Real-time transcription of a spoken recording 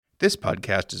This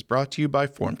podcast is brought to you by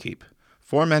FormKeep.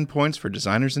 Form endpoints for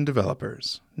designers and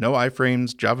developers. No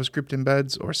iframes, JavaScript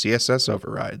embeds, or CSS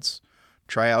overrides.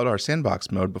 Try out our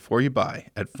sandbox mode before you buy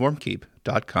at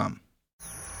formkeep.com.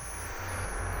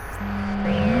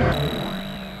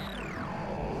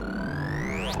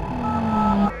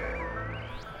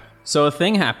 So a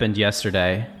thing happened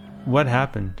yesterday. What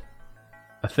happened?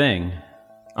 A thing.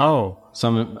 Oh.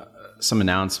 Some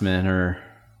announcement or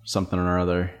something or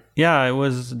other. Yeah,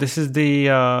 this is the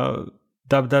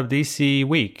WWDC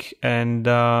week, and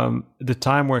the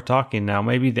time we're talking now,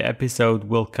 maybe the episode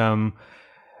will come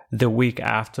the week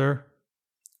after,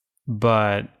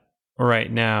 but right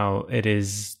now it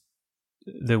is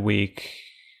the week.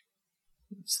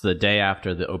 It's the day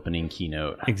after the opening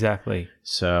keynote. Exactly.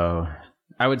 So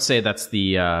I would say that's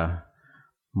the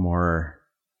more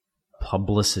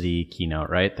publicity keynote,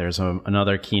 right? There's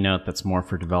another keynote that's more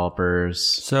for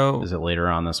developers. So is it later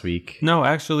on this week? No,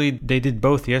 actually they did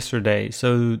both yesterday.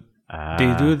 So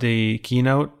they do the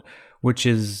keynote, which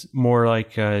is more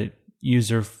like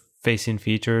user facing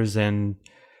features and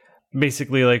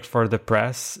basically like for the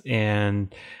press,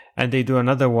 and they do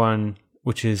another one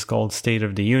which is called State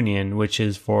of the Union, which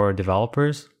is for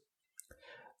developers.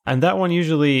 And that one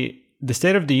usually, the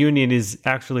State of the Union is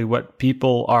actually what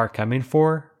people are coming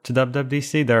for to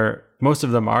WWDC. Most of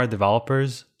them are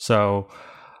developers, so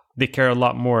they care a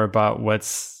lot more about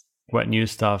what new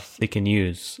stuff they can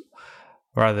use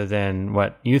rather than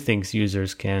what new things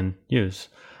users can use.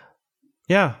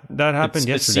 Yeah, that happened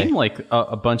yesterday. It seemed like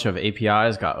a bunch of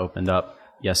APIs got opened up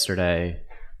yesterday.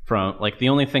 From like the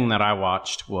only thing that I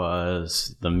watched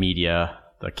was the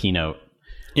keynote.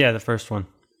 Yeah, the first one.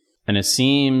 And it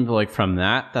seemed like from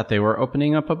that they were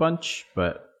opening up a bunch,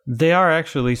 but they are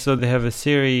actually. So they have a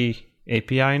Siri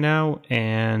API now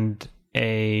and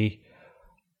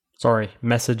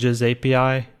Messages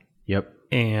API. Yep.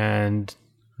 And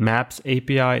Maps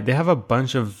API. They have a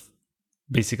bunch of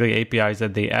basically APIs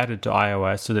that they added to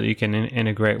iOS so that you can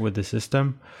integrate with the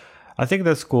system. I think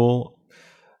that's cool.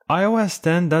 iOS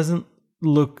 10 doesn't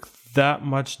look that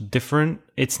much different.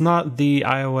 It's not the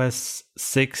iOS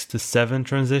 6 to 7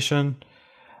 transition.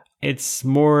 It's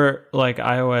more like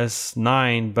iOS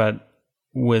 9, but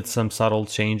with some subtle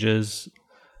changes.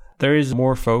 There is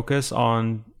more focus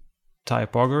on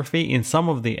typography in some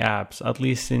of the apps, at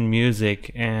least in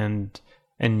music and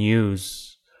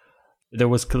news. There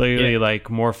was clearly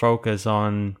like more focus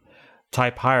on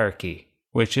type hierarchy,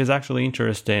 which is actually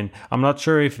interesting. I'm not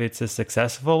sure if it's a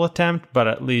successful attempt, but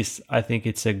at least I think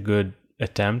it's a good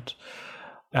attempt.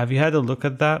 Have you had a look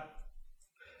at that?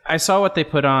 I saw what they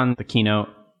put on the keynote.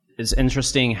 It's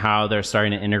interesting how they're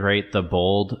starting to integrate the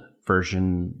bold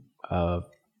version of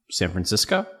San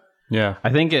Francisco. Yeah. I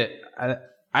think it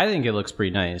looks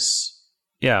pretty nice.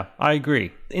 Yeah, I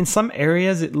agree. In some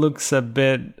areas, it looks a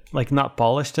bit like not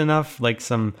polished enough, like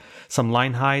some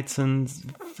line heights and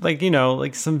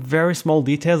like some very small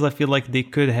details. I feel like they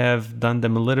could have done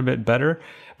them a little bit better.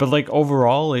 But like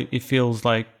overall, it feels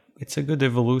like it's a good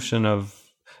evolution of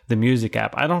the music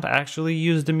app. I don't actually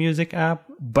use the music app,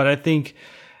 but I think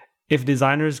if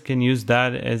designers can use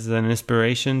that as an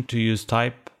inspiration to use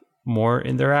type more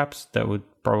in their apps, that would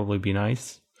probably be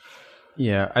nice.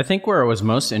 Yeah, I think where it was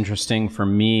most interesting for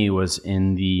me was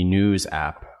in the News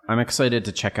app. I'm excited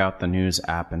to check out the News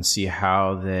app and see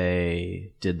how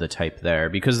they did the type there.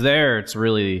 Because there, it's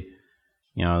really,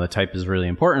 the type is really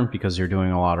important because you're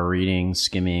doing a lot of reading,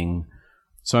 skimming.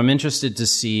 So I'm interested to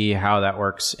see how that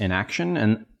works in action.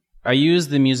 And I used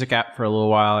the music app for a little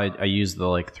while. I used the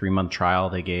 3-month trial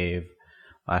they gave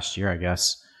last year, I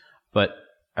guess. But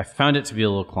I found it to be a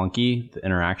little clunky, the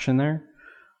interaction there.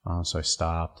 So I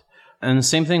stopped. And the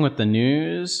same thing with the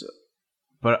News,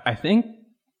 but I think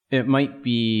it might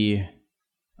be,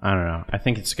 I don't know. I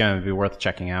think it's going to be worth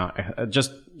checking out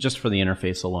just for the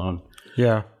interface alone.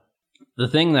 Yeah. The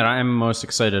thing that I'm most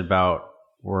excited about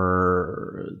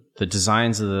were the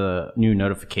designs of the new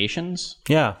notifications.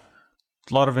 Yeah.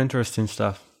 A lot of interesting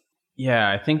stuff.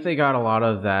 Yeah, I think they got a lot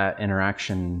of that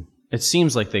interaction. It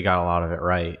seems like they got a lot of it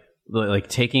right. Like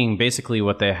taking basically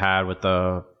what they had with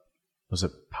was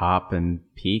it Pop and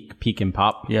Peek and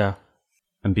Pop? Yeah.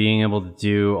 And being able to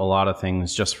do a lot of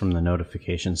things just from the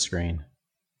notification screen.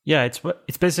 Yeah,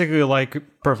 it's basically like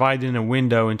providing a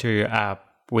window into your app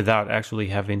without actually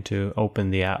having to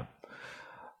open the app.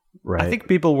 Right. I think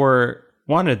people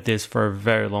wanted this for a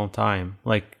very long time,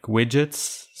 like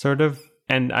widgets, sort of.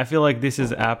 And I feel like this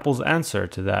is Apple's answer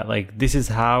to that. Like, this is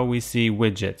how we see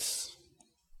widgets.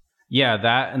 Yeah,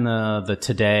 that and the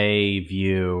Today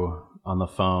view on the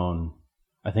phone,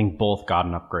 I think both got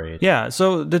an upgrade. Yeah,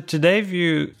 so the Today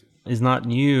view is not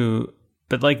new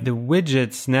But like the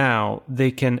widgets now,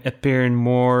 they can appear in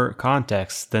more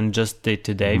context than just the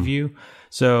today view.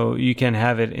 So you can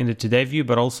have it in the today view,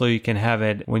 but also you can have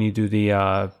it when you do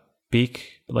the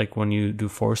peek, like when you do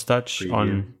force touch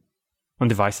on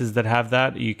devices that have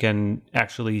that, you can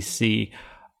actually see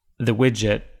the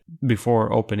widget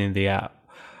before opening the app.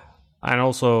 And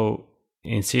also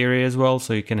in Siri as well,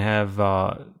 so you can have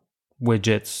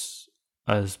widgets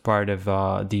as part of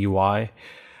the UI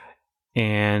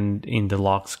and in the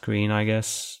lock screen, I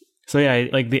guess. So yeah,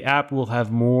 like the app will have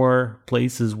more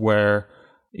places where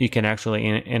you can actually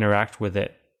interact with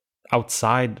it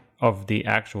outside of the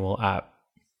actual app.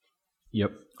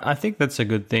 Yep. I think that's a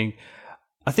good thing.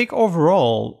 I think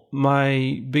overall,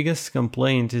 my biggest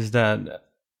complaint is that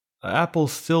Apple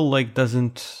still like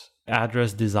doesn't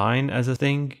address design as a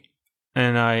thing.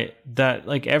 And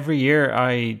every year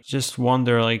I just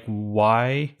wonder like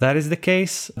why that is the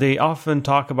case. They often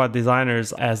talk about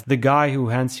designers as the guy who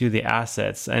hands you the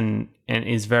assets and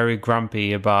is very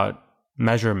grumpy about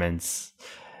measurements.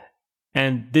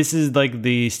 And this is like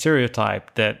the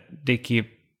stereotype that they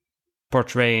keep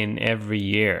portraying every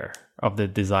year of the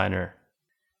designer.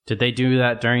 Did they do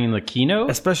that during the keynote?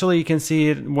 Especially you can see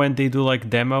it when they do like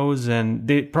demos, and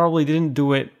they probably didn't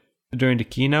do it during the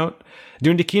keynote.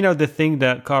 During the keynote, the thing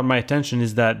that caught my attention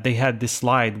is that they had this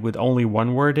slide with only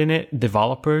one word in it,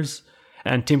 developers.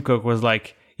 And Tim Cook was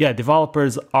like, yeah,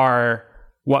 developers are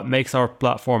what makes our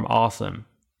platform awesome.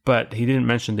 But he didn't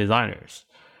mention designers.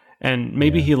 And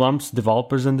maybe he lumps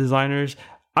developers and designers.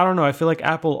 I don't know. I feel like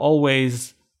Apple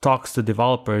always talks to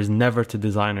developers, never to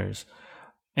designers.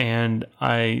 And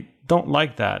I don't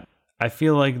like that. I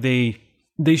feel like they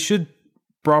should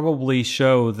probably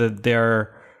show that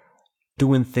they're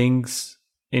doing things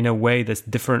in a way that's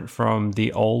different from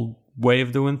the old way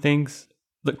of doing things.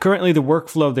 But currently, the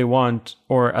workflow they want,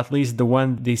 or at least the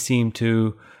one they seem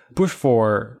to push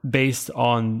for based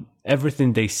on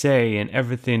everything they say and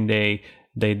everything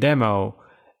they demo,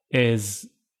 is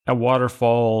a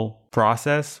waterfall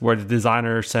process where the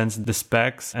designer sends the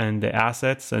specs and the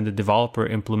assets and the developer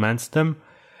implements them.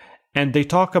 And they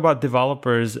talk about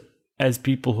developers as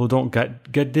people who don't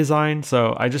get design.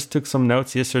 So I just took some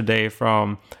notes yesterday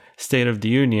from State of the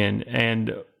Union,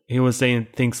 and he was saying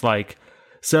things like,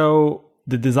 so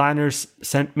the designers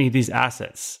sent me these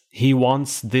assets. He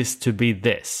wants this to be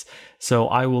this. So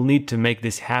I will need to make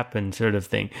this happen, sort of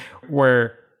thing,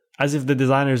 where as if the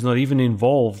designer is not even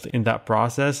involved in that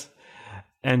process.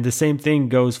 And the same thing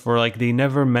goes for like, they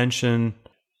never mention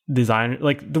designer,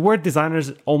 like the word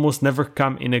designers almost never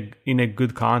come in a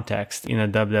good context in a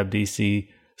WWDC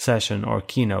session or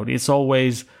keynote. It's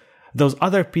always those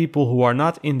other people who are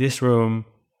not in this room,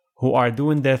 who are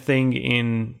doing their thing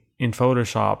in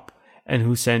Photoshop, and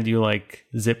who send you like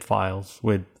zip files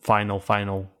with final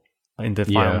in the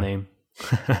file name.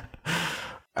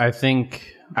 I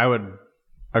think I would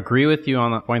agree with you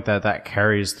on the point that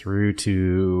carries through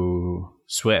to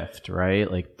Swift, right?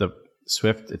 Like the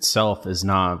Swift itself is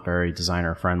not very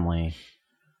designer friendly.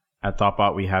 At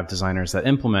Thoughtbot, we have designers that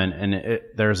implement, and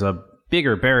there's a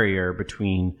bigger barrier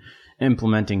between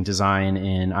implementing design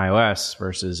in iOS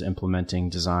versus implementing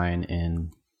design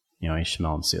in,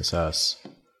 HTML and CSS.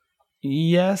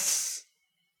 Yes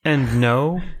and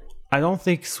no. I don't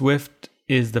think Swift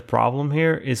is the problem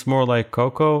here. It's more like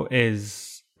Cocoa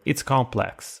it's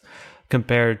complex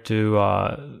compared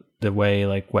to the way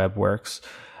like web works.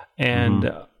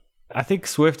 And I think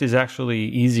Swift is actually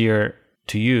easier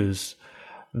to use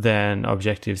than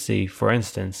Objective-C, for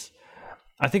instance.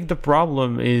 I think the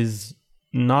problem is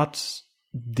not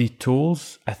the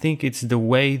tools. I think it's the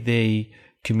way they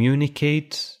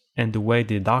communicate and the way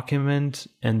they document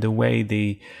and the way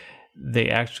they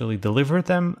actually deliver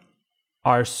them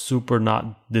are super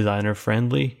not designer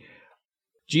friendly.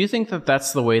 Do you think that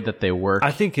that's the way that they work?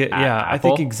 I think I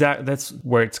think that's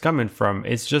where it's coming from.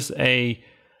 It's just a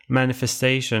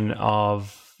manifestation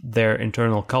of their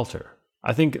internal culture.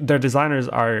 I think their designers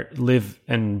live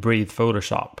and breathe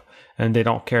Photoshop, and they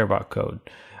don't care about code.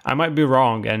 I might be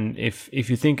wrong, and if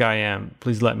you think I am,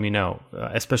 please let me know,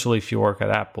 especially if you work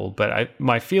at Apple. But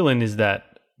my feeling is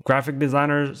that graphic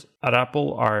designers at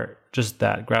Apple are just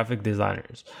that, graphic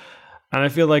designers. And I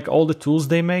feel like all the tools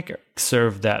they make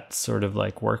serve that sort of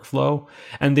like workflow.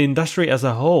 And the industry as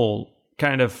a whole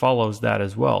kind of follows that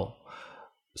as well.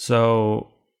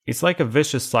 So it's like a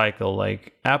vicious cycle.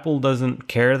 Like Apple doesn't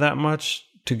care that much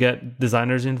to get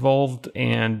designers involved,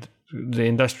 and the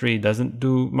industry doesn't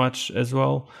do much as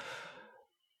well.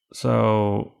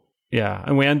 So yeah,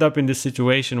 and we end up in this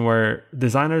situation where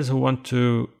designers who want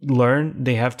to learn,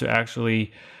 they have to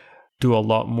actually do a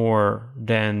lot more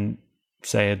than,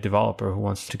 say, a developer who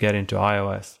wants to get into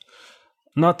iOS.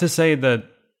 Not to say that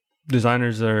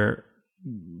designers are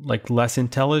like less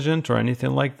intelligent or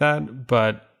anything like that,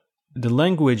 but the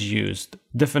language used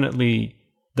definitely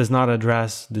does not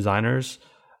address designers.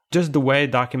 Just the way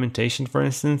documentation, for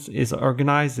instance, is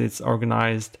organized, it's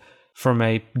organized from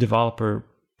a developer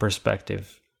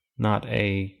perspective, not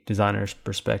a designer's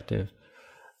perspective.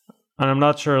 And I'm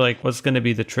not sure like what's going to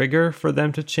be the trigger for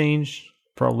them to change.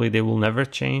 Probably they will never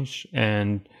change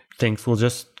and things will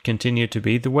just continue to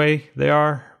be the way they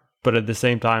are. But at the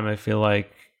same time, I feel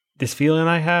like this feeling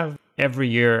I have every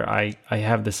year, I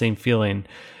have the same feeling.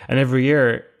 And every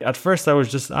year, at first I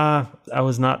was just, I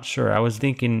was not sure. I was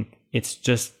thinking it's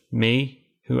just me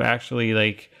who actually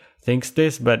like thinks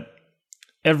this. But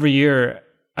every year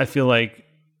I feel like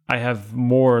I have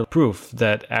more proof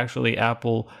that actually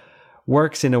Apple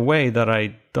works in a way that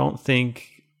I don't think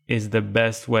is the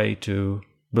best way to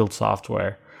build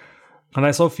software. And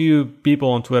I saw a few people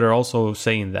on Twitter also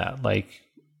saying that, like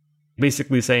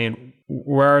basically saying,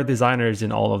 where are designers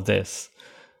in all of this?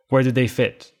 Where do they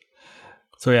fit?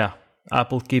 So yeah,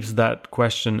 Apple keeps that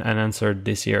question unanswered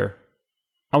this year.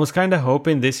 I was kind of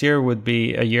hoping this year would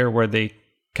be a year where they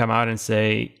come out and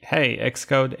say, hey,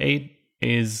 Xcode 8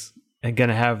 is going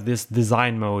to have this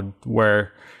design mode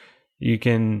where you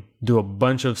can do a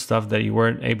bunch of stuff that you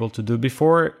weren't able to do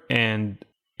before, and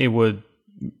it would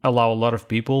allow a lot of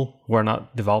people who are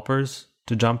not developers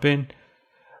to jump in.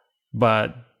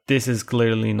 But this is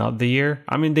clearly not the year.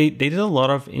 I mean, they did a lot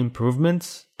of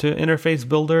improvements to Interface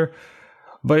Builder,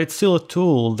 but it's still a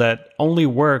tool that only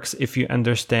works if you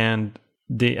understand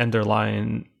the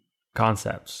underlying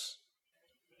concepts.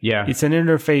 Yeah. It's an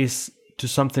interface to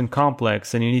something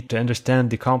complex, and you need to understand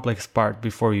the complex part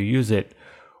before you use it,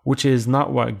 which is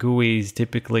not what GUIs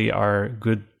typically are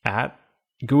good at.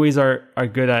 GUIs are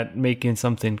good at making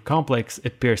something complex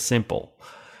appear simple.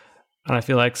 And I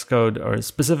feel Xcode, or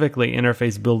specifically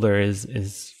Interface Builder,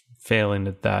 is failing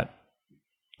at that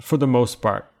for the most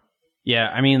part. Yeah,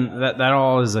 I mean, that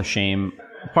all is a shame.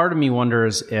 Part of me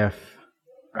wonders if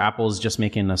Apple's just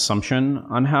making an assumption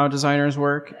on how designers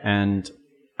work, and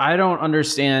I don't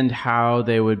understand how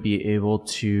they would be able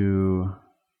to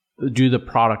do the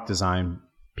product design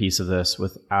piece of this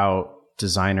without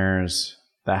designers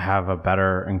that have a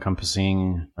better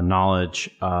encompassing knowledge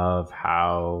of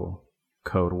how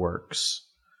code works.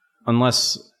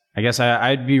 Unless, I guess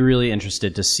I'd be really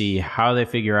interested to see how they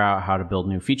figure out how to build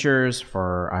new features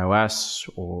for iOS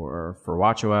or for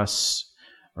watchOS,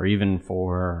 or even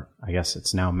for, I guess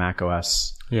it's now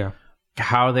macOS. Yeah.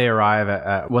 How they arrive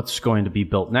at what's going to be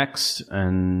built next,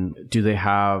 and do they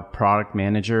have product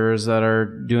managers that are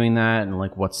doing that, and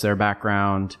like what's their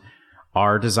background?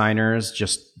 Are designers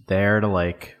just there to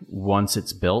like, once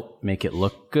it's built, make it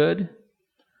look good?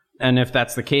 And if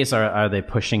that's the case, are they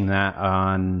pushing that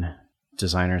on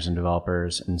designers and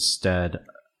developers instead?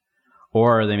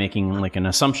 Or are they making like an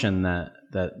assumption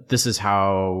that this is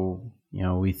how,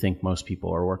 we think most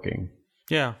people are working?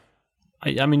 Yeah.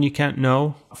 I mean, you can't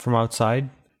know from outside.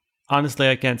 Honestly,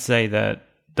 I can't say that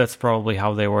that's probably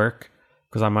how they work,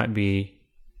 because I might be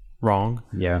wrong.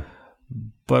 Yeah.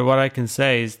 But what I can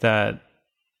say is that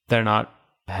they're not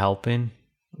helping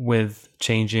with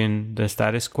changing the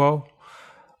status quo.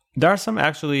 There are some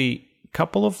actually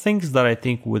couple of things that I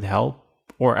think would help,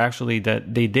 or actually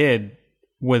that they did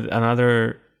with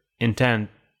another intent,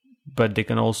 but they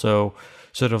can also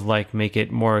sort of like make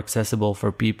it more accessible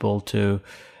for people to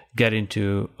get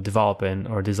into developing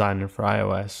or designing for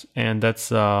iOS. And that's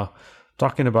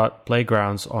talking about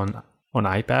playgrounds on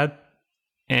iPad.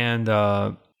 And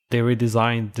they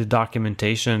redesigned the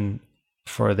documentation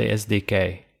for the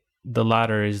SDK. The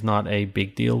latter is not a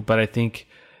big deal, but I think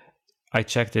I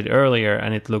checked it earlier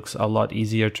and it looks a lot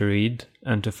easier to read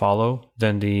and to follow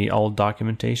than the old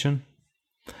documentation.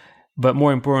 But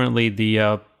more importantly,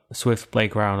 the Swift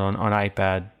Playground on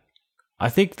iPad, I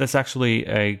think that's actually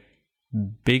a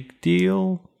big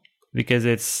deal, because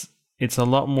it's a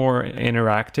lot more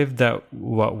interactive than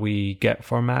what we get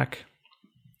for Mac,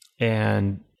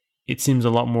 and it seems a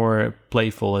lot more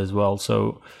playful as well,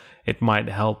 so it might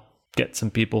help get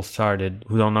some people started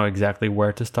who don't know exactly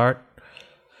where to start.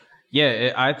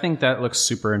 Yeah, I think that looks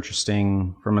super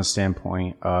interesting from a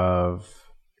standpoint of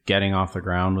getting off the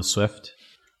ground with Swift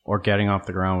or getting off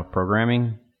the ground with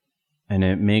programming. And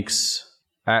it makes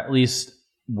at least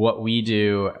what we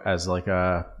do as like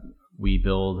we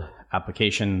build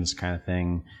applications kind of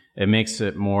thing, it makes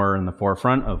it more in the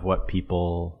forefront of what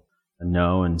people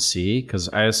know and see. Because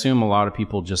I assume a lot of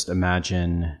people just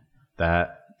imagine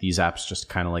that these apps just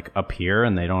kind of like appear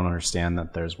and they don't understand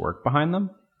that there's work behind them.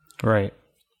 Right.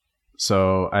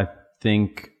 So I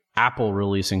think Apple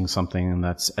releasing something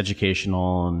that's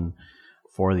educational and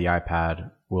for the iPad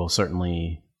will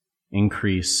certainly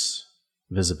increase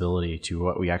visibility to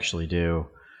what we actually do.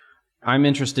 I'm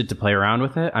interested to play around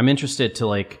with it. I'm interested to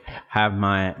like have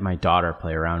my daughter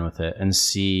play around with it and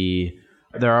see.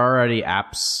 There are already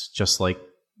apps just like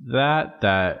that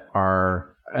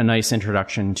are a nice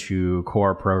introduction to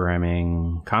core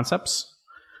programming concepts.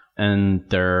 And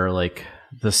they're like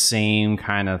the same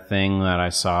kind of thing that I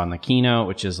saw in the keynote,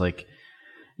 which is like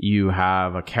you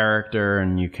have a character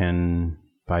and you can,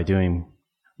 by doing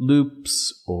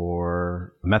loops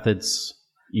or methods,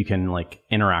 you can like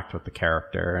interact with the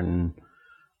character. And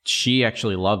she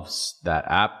actually loves that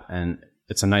app, and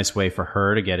it's a nice way for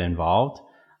her to get involved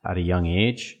at a young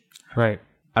age. Right.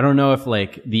 I don't know if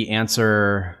like the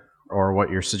answer or what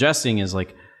you're suggesting is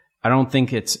like, I don't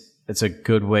think it's a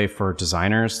good way for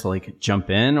designers to like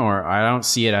jump in, or I don't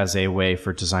see it as a way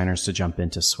for designers to jump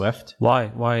into Swift.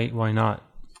 Why not?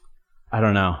 I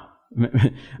don't know.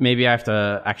 Maybe I have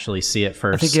to actually see it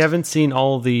first. I think you haven't seen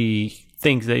all the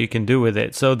things that you can do with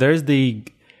it. So there's the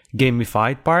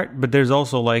gamified part, but there's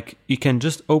also like you can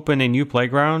just open a new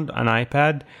playground on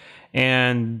iPad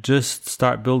and just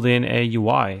start building a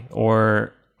UI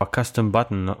or a custom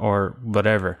button or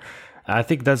whatever. I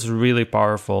think that's really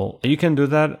powerful. You can do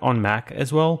that on Mac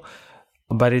as well,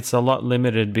 but it's a lot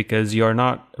limited because you're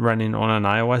not running on an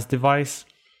iOS device.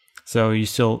 So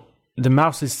the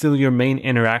mouse is still your main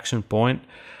interaction point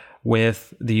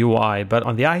with the UI, but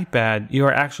on the iPad,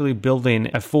 you're actually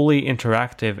building a fully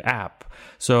interactive app.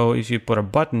 So if you put a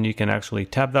button, you can actually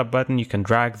tap that button. You can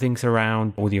drag things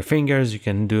around with your fingers. You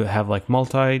can have like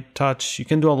multi-touch. You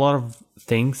can do a lot of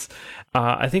things.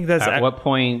 I think that's... At what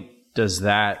point does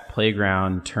that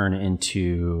playground turn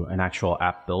into an actual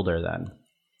app builder then?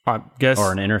 I guess,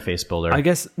 or an interface builder? I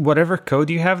guess whatever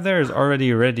code you have there is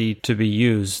already ready to be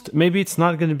used. Maybe it's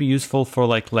not going to be useful for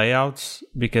like layouts,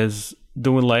 because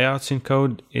doing layouts in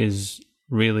code is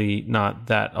really not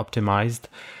that optimized.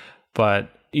 But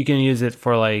you can use it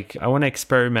for like, I want to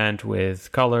experiment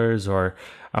with colors, or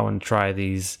I want to try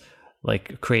these,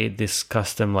 like create this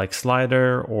custom like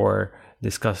slider or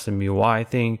this custom UI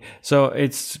thing. So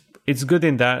it's good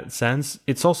in that sense.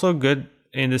 It's also good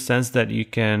in the sense that you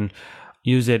can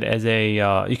use it as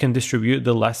you can distribute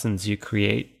the lessons you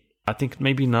create. I think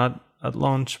maybe not at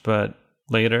launch, but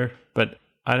later. But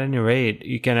at any rate,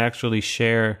 you can actually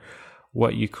share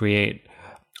what you create.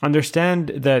 Understand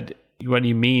that what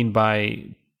you mean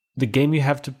by the game you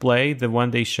have to play, the one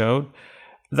they showed,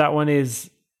 that one is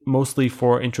mostly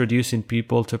for introducing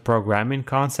people to programming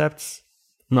concepts,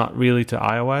 not really to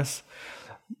iOS.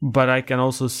 But I can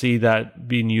also see that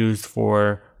being used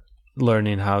for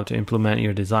learning how to implement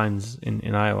your designs in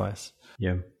iOS.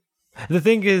 Yeah. The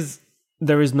thing is,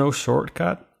 there is no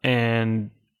shortcut,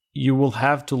 and you will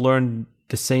have to learn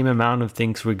the same amount of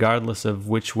things regardless of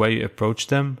which way you approach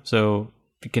them. So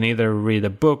you can either read a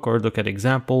book or look at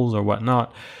examples or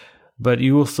whatnot, but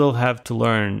you will still have to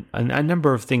learn a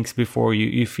number of things before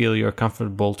you feel you're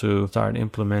comfortable to start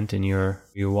implementing your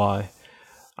UI.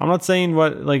 I'm not saying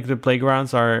what like the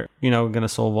playgrounds are, going to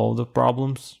solve all the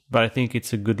problems, but I think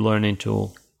it's a good learning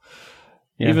tool.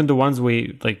 Yeah. Even the ones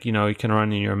you can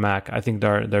run in your Mac, I think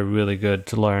they're really good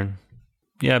to learn.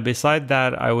 Yeah, beside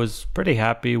that, I was pretty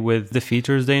happy with the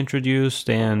features they introduced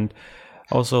and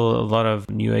also a lot of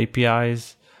new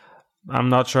APIs. I'm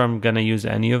not sure I'm going to use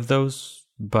any of those,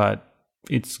 but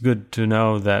it's good to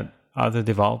know that other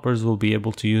developers will be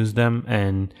able to use them,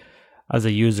 and as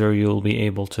a user, you'll be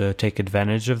able to take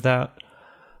advantage of that.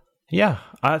 Yeah,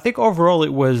 I think overall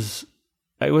it was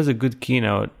a good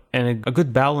keynote and a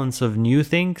good balance of new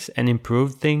things and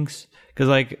improved things. Because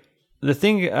like the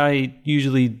thing I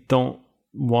usually don't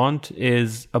want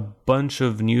is a bunch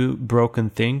of new broken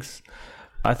things.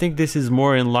 I think this is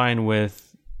more in line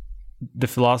with the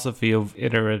philosophy of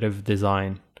iterative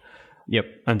design. Yep.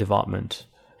 And development.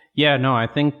 Yeah, no, I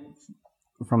think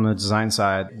from the design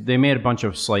side, they made a bunch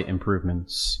of slight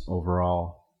improvements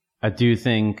overall. I do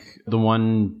think the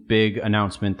one big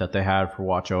announcement that they had for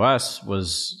watchOS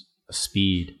was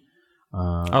speed.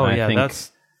 I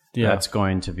think that's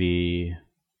going to be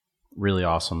really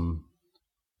awesome.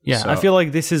 Yeah, so, I feel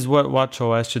like this is what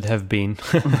watchOS should have been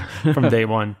from day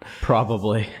one.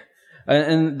 Probably.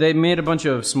 And they made a bunch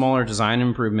of smaller design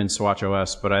improvements to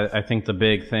watchOS, but I think the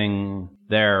big thing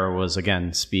there was,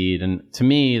 again, speed. And to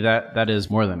me, that is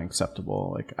more than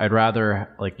acceptable. Like, I'd rather,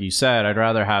 like you said,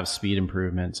 have speed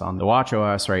improvements on the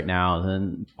watchOS right now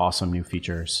than awesome new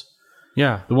features.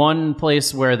 Yeah. The one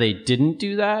place where they didn't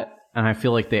do that, and I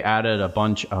feel like they added a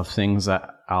bunch of things that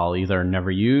I'll either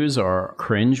never use or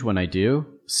cringe when I do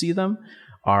see them,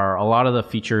 are a lot of the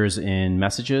features in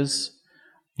messages.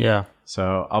 Yeah.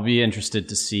 So I'll be interested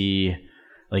to see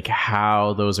like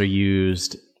how those are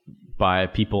used by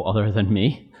people other than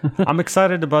me. I'm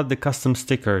excited about the custom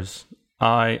stickers.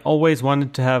 I always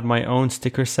wanted to have my own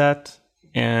sticker set,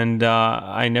 and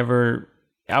I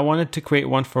wanted to create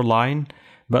one for Line,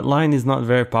 but Line is not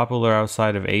very popular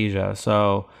outside of Asia.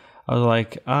 So I was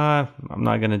like, I'm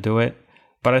not going to do it.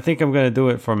 But I think I'm going to do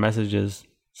it for messages.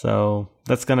 So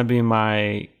that's going to be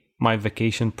my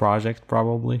vacation project,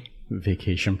 probably.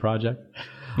 Vacation project?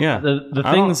 Yeah. The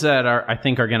things that I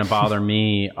think are going to bother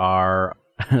me are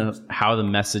how the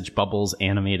message bubbles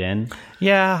animate in.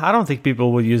 Yeah, I don't think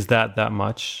people will use that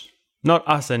much. Not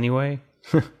us, anyway.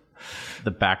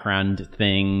 The background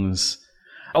things.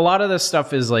 A lot of this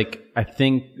stuff is like, I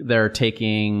think they're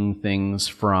taking things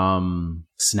from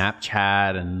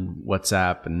Snapchat and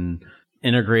WhatsApp and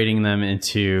integrating them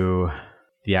into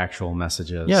the actual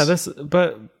messages. Yeah,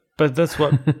 but that's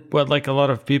what like a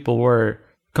lot of people were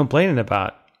complaining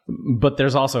about. But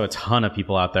there's also a ton of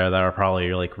people out there that are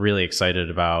probably like really excited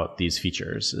about these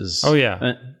features.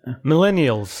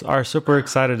 Millennials are super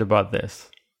excited about this.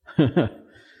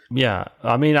 Yeah,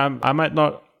 I mean, I might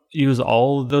not use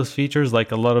all of those features.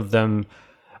 Like a lot of them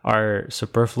are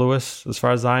superfluous as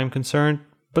far as I'm concerned.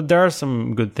 But there are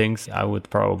some good things I would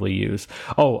probably use.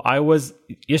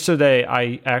 Yesterday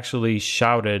I actually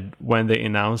shouted when they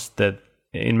announced that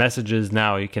in Messages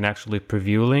now you can actually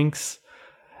preview links.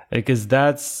 Because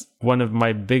that's one of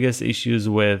my biggest issues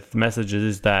with Messages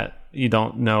is that you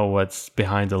don't know what's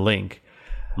behind the link.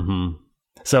 Mm-hmm.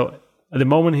 So at the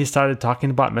moment he started talking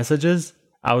about Messages,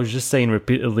 I was just saying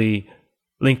repeatedly,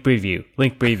 link preview,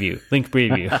 link preview, link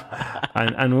preview.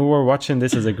 and we were watching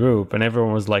this as a group and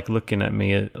everyone was like looking at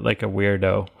me like a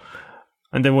weirdo.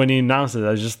 And then when he announced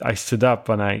it, I stood up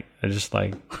and I just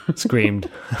like screamed.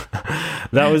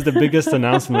 That was the biggest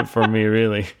announcement for me,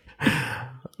 really.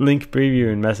 Link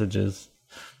preview in Messages.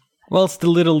 Well, it's the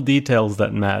little details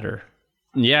that matter.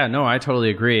 Yeah, no, I totally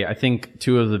agree. I think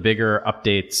two of the bigger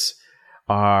updates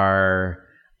are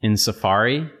in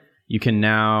Safari. You can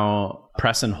now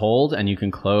press and hold and you can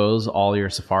close all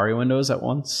your Safari windows at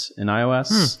once in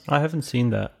iOS. I haven't seen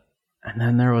that. And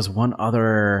then there was one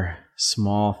other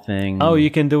small thing. Oh, you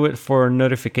can do it for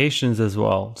notifications as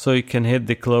well. So you can hit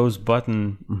the close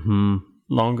button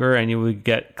longer and you will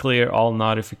get clear all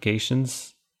notifications.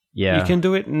 Yeah. You can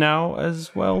do it now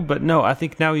as well, but no, I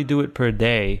think now you do it per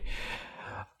day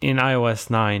in iOS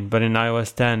 9, but in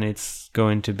iOS 10 it's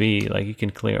going to be like you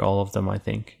can clear all of them, I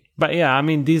think. But yeah, I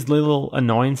mean, these little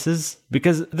annoyances,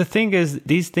 because the thing is,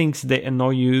 these things, they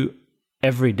annoy you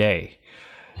every day.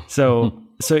 So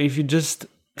if you just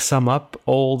sum up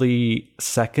all the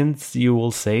seconds you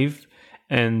will save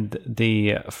and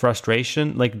the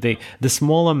frustration, like the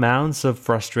small amounts of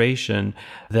frustration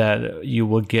that you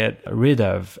will get rid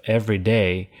of every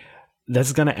day,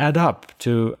 that's going to add up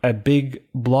to a big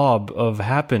blob of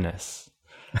happiness.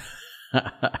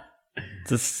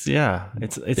 It's big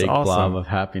awesome. Blob of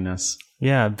happiness.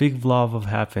 Yeah, big blob of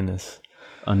happiness.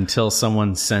 Until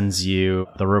someone sends you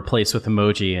the replace with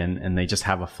emoji and they just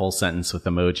have a full sentence with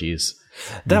emojis.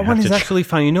 That one is actually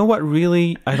fun. You know what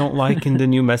really I don't like in the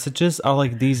new Messages are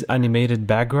like these animated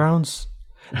backgrounds.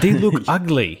 They look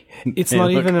ugly. It's not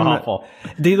even awful.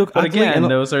 They look but ugly. Again,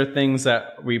 those are things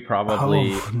that we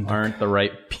probably aren't the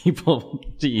right people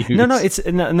to use. No.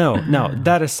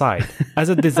 That aside, as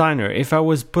a designer, if I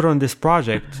was put on this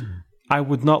project, I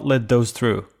would not let those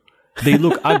through. They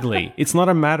look ugly. It's not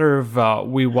a matter of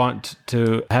we want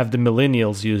to have the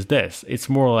millennials use this. It's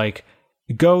more like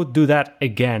go do that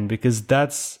again because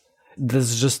that's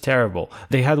just terrible.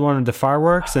 They had one of the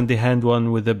fireworks and they had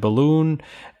one with a balloon.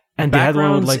 And they had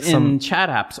one with like some in chat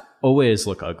apps always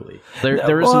look ugly.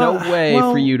 There is no way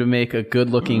for you to make a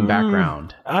good-looking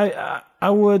background. I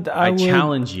would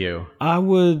challenge you. I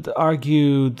would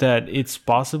argue that it's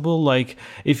possible. Like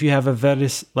if you have a very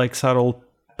like subtle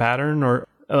pattern, or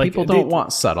like people don't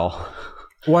want subtle.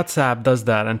 WhatsApp does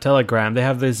that, and Telegram. They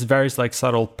have this very like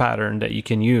subtle pattern that you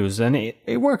can use, and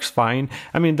it works fine.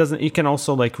 I mean, it doesn't. You can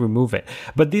also like remove it,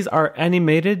 but these are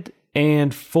animated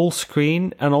and full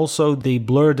screen, and also they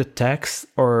blur the text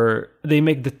or they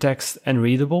make the text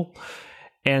unreadable,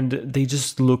 and they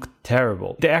just look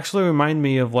terrible. They actually remind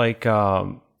me of like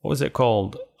what was it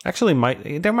called? Actually,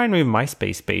 they remind me of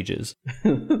MySpace pages.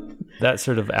 That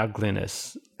sort of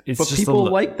ugliness. It's but just people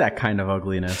like that kind of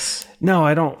ugliness. No,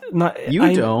 I don't.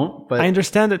 You don't. But I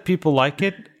understand that people like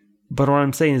it, but what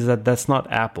I'm saying is that that's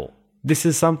not Apple. This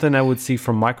is something I would see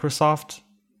from Microsoft.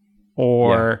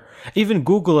 Or even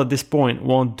Google at this point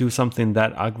won't do something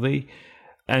that ugly.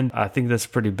 And I think that's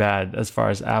pretty bad as far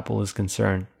as Apple is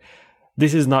concerned.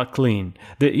 This is not clean.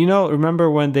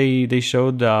 Remember when they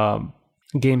showed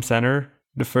Game Center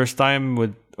the first time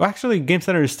with actually, Game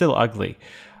Center is still ugly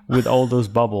with all those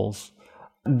bubbles.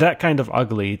 That kind of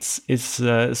ugly. It's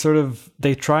sort of,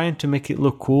 they trying to make it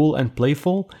look cool and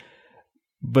playful,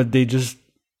 but they just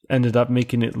ended up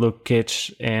making it look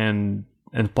kitsch and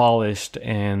polished,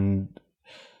 and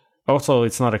also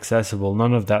it's not accessible.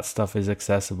 None of that stuff is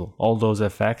accessible. All those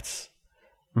effects,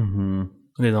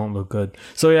 they don't look good.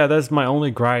 So yeah, that's my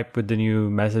only gripe with the new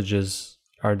messages,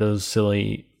 are those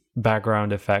silly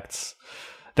background effects.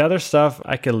 The other stuff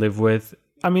I can live with.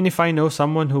 I mean, if I know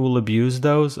someone who will abuse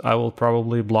those, I will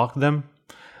probably block them.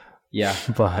 Yeah.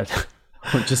 But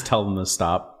just tell them to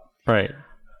stop. Right.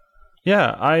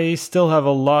 Yeah, I still have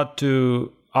a lot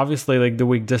to... Obviously, like, the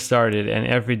week just started, and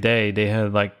every day they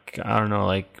had, like, I don't know,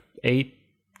 like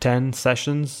 8-10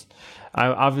 sessions. I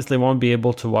obviously won't be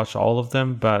able to watch all of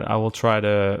them, but I will try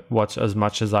to watch as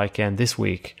much as I can this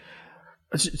week.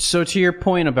 So to your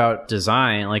point about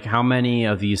design, like, how many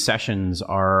of these sessions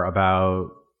are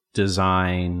about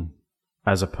design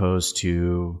as opposed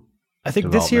to I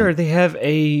think this year they have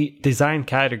a design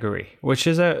category, which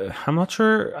is I'm not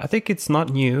sure, I think it's not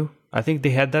new. I think they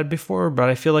had that before, but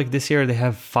I feel like this year they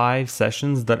have 5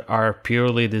 sessions that are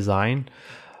purely design.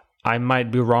 I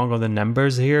might be wrong on the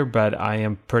numbers here, but I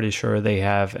am pretty sure they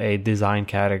have a design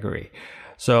category.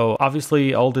 So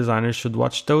obviously all designers should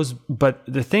watch those, but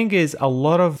the thing is, a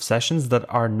lot of sessions that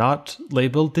are not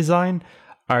labeled design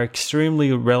are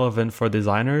extremely relevant for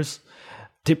designers.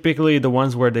 Typically the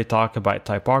ones where they talk about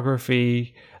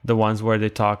typography, the ones where they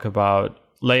talk about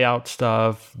layout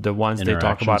stuff, the ones they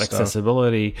talk about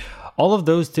accessibility, all of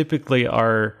those typically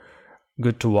are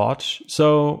good to watch.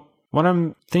 So what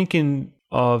I'm thinking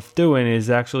of doing is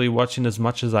actually watching as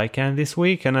much as I can this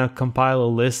week, and I'll compile a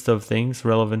list of things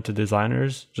relevant to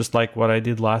designers, just like what I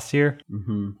did last year.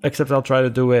 Except I'll try to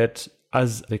do it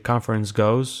as the conference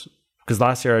goes. Because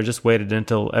last year I just waited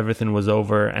until everything was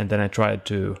over and then I tried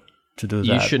to do that.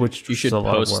 You should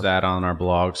post that on our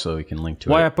blog so we can link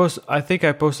to it. I think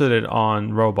I posted it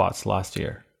on Robots last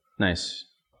year. Nice.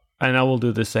 And I will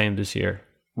do the same this year.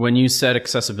 When you said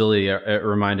accessibility, it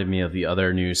reminded me of the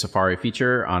other new Safari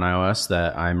feature on iOS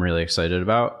that I'm really excited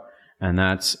about. And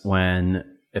that's when,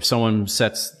 if someone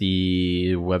sets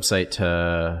the website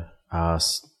to,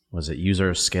 was it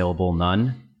user scalable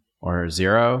none or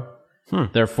 0?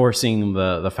 They're forcing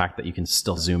the fact that you can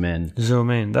still zoom in. Zoom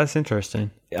in. That's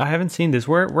interesting. I haven't seen this.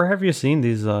 Where have you seen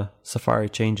these Safari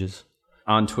changes?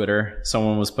 On Twitter.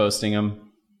 Someone was posting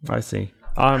them. I see.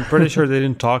 I'm pretty sure they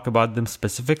didn't talk about them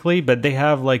specifically, but they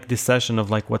have like this session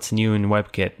of like what's new in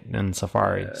WebKit and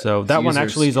Safari. So that one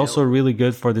actually is also really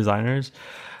good for designers.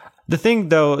 The thing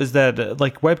though is that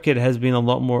like WebKit has been a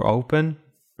lot more open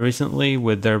recently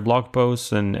with their blog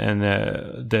posts and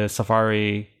the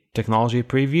Safari technology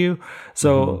preview.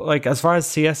 So like as far as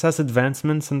CSS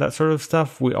advancements and that sort of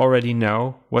stuff, we already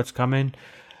know what's coming.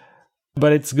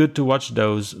 But it's good to watch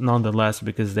those nonetheless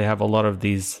because they have a lot of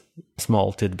these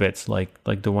small tidbits like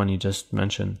the one you just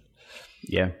mentioned.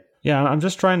 Yeah. Yeah, I'm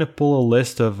just trying to pull a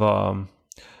list of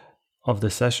the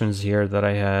sessions here that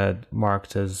I had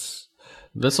marked as...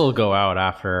 This will go out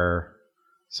after,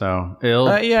 so it'll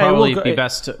probably be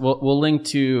best to, we'll link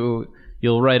to...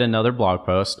 You'll write another blog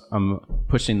post. I'm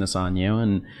pushing this on you,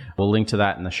 and we'll link to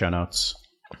that in the show notes.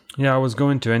 Yeah, I was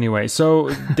going to anyway. So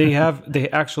they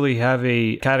actually have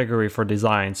a category for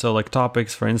design. So like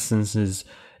topics, for instance, is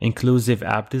inclusive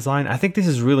app design. I think this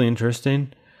is really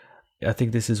interesting. I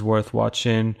think this is worth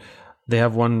watching. They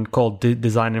have one called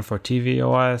Designing for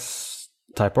tvOS,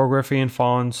 typography and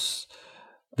fonts,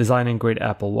 designing great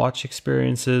Apple Watch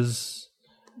experiences.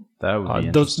 That would be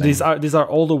interesting. These are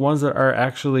all the ones that are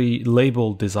actually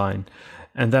labeled design.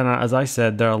 And then, as I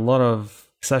said, there are a lot of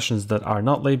sessions that are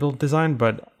not labeled design,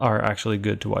 but are actually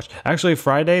good to watch. Actually,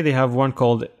 Friday, they have one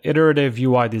called Iterative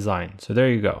UI Design. So there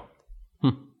you go.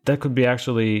 That could be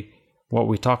actually what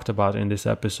we talked about in this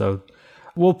episode.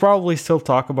 We'll probably still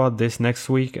talk about this next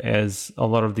week as a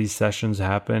lot of these sessions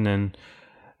happen and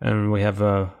we have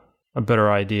a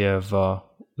better idea of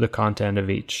the content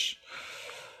of each.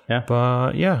 Yeah.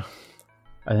 But yeah.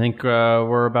 I think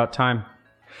we're about time.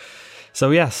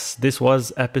 So yes, this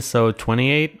was episode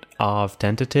 28 of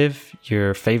Tentative,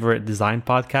 your favorite design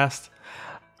podcast.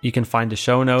 You can find the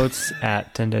show notes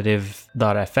at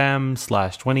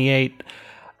tentative.fm/28.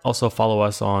 Also follow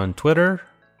us on Twitter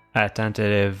at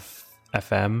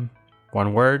tentativefm,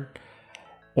 one word,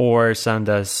 or send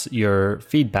us your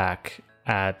feedback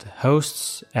at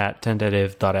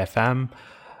hosts@tentative.fm.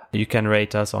 You can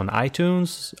rate us on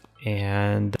iTunes,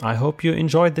 and I hope you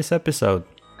enjoyed this episode.